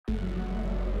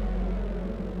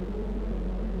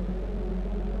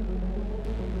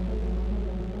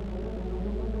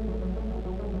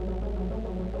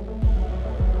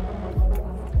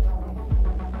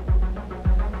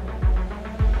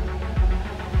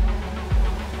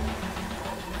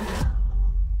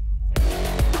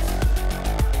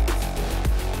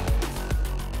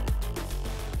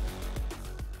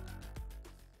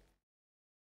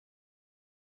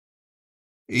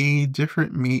a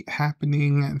different meet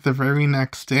happening the very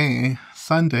next day.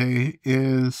 Sunday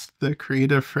is the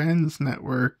Creative Friends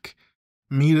Network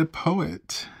Meet a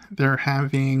Poet. They're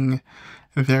having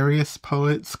various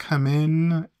poets come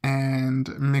in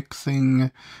and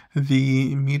mixing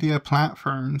the media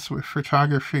platforms with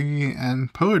photography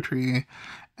and poetry.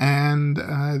 And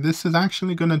this is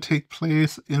actually going to take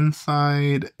place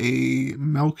inside a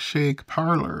Milkshake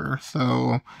parlor.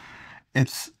 So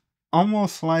it's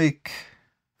almost like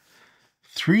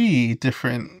three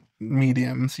different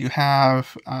mediums. You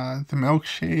have the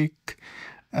Milkshake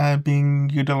being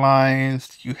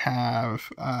utilized, you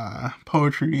have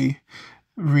poetry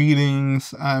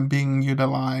readings being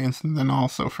utilized, and then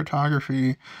also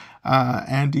photography.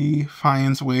 Andy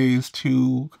finds ways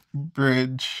to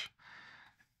bridge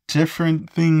different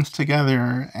things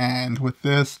together, and with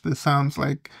this sounds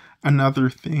like another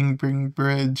thing being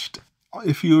bridged.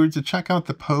 If you were to check out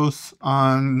the posts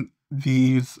on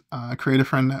these Creative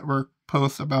Friend Network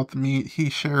posts about the meet, he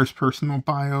shares personal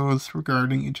bios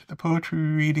regarding each of the poetry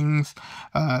readings,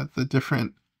 the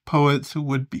different poets who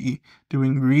would be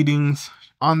doing readings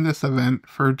on this event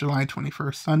for July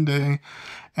 21st Sunday,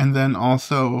 and then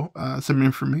also some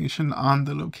information on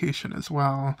the location as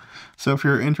well. So if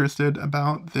you're interested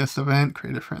about this event,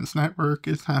 Creative Friends Network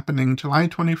is happening July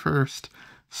 21st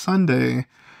Sunday.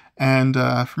 And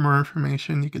for more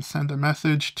information, you could send a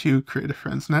message to Creative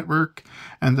Friends Network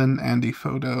and then Andy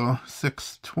Photo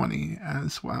 620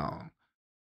 as well.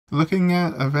 Looking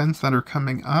at events that are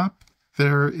coming up,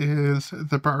 there is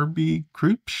the Barbie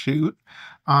group shoot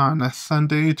on a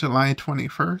Sunday, July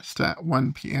 21st at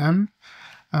 1 p.m.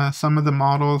 Some of the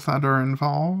models that are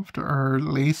involved are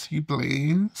Lacey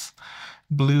Blaze,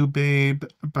 Blue Babe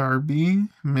Barbie,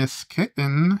 Miss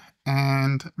Kitten,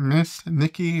 and Miss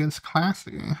Nikki is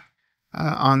Classy.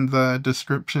 On the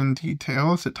description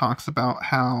details, it talks about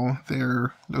how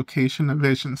their location of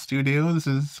Vision Studios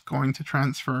is going to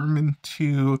transform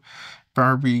into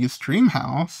Barbie's dream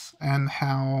house, and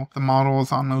how the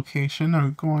models on location are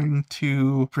going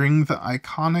to bring the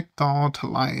iconic doll to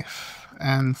life.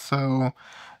 And so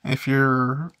if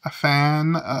you're a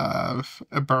fan of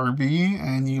a Barbie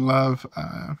and you love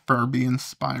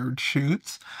Barbie-inspired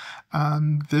shoots,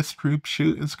 this group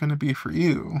shoot is going to be for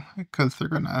you, because they're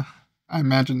going to, I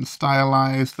imagine,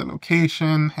 stylize the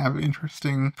location, have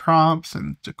interesting props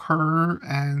and decor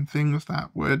and things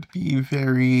that would be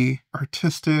very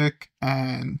artistic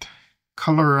and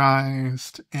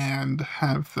colorized and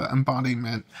have the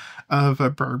embodiment of a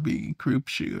Barbie group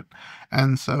shoot.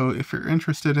 And so if you're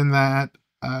interested in that,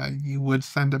 you would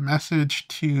send a message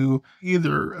to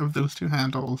either of those two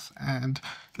handles and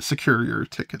secure your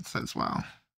tickets as well.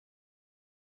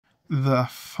 The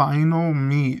final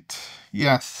meet.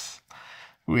 Yes.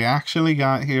 We actually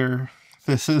got here.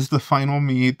 This is the final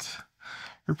meet.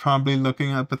 You're probably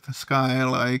looking up at the sky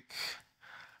like,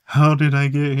 how did I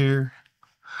get here?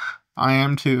 I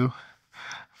am too.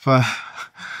 But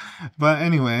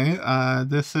anyway,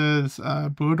 this is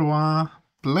Boudoir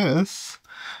Bliss.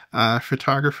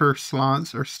 Photographer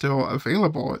slots are still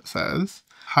available, it says.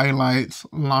 Highlights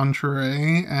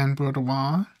lingerie and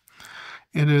boudoir.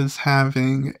 It is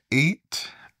having 8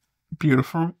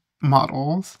 beautiful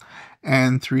models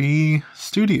and 3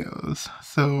 studios.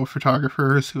 So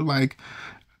photographers who like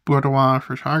boudoir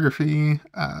photography,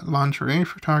 lingerie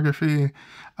photography,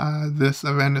 this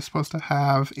event is supposed to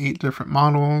have 8 different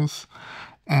models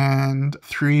and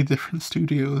 3 different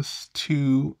studios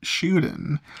to shoot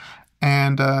in.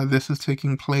 And this is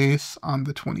taking place on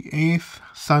the 28th,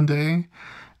 Sunday.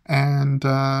 And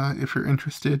if you're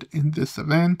interested in this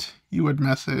event, you would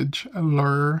message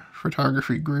Allure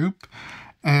Photography Group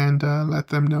and let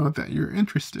them know that you're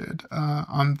interested.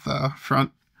 On the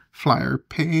front flyer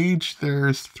page,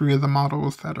 there's 3 of the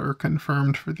models that are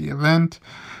confirmed for the event.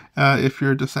 If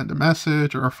you're to send a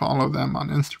message or follow them on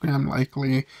Instagram,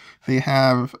 likely they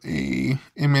have a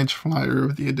image flyer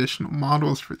of the additional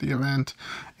models for the event,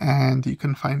 and you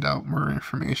can find out more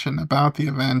information about the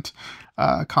event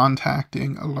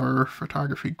contacting Allure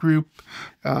Photography Group.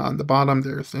 On the bottom,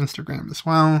 there's Instagram as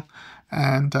well,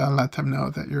 and let them know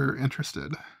that you're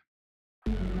interested.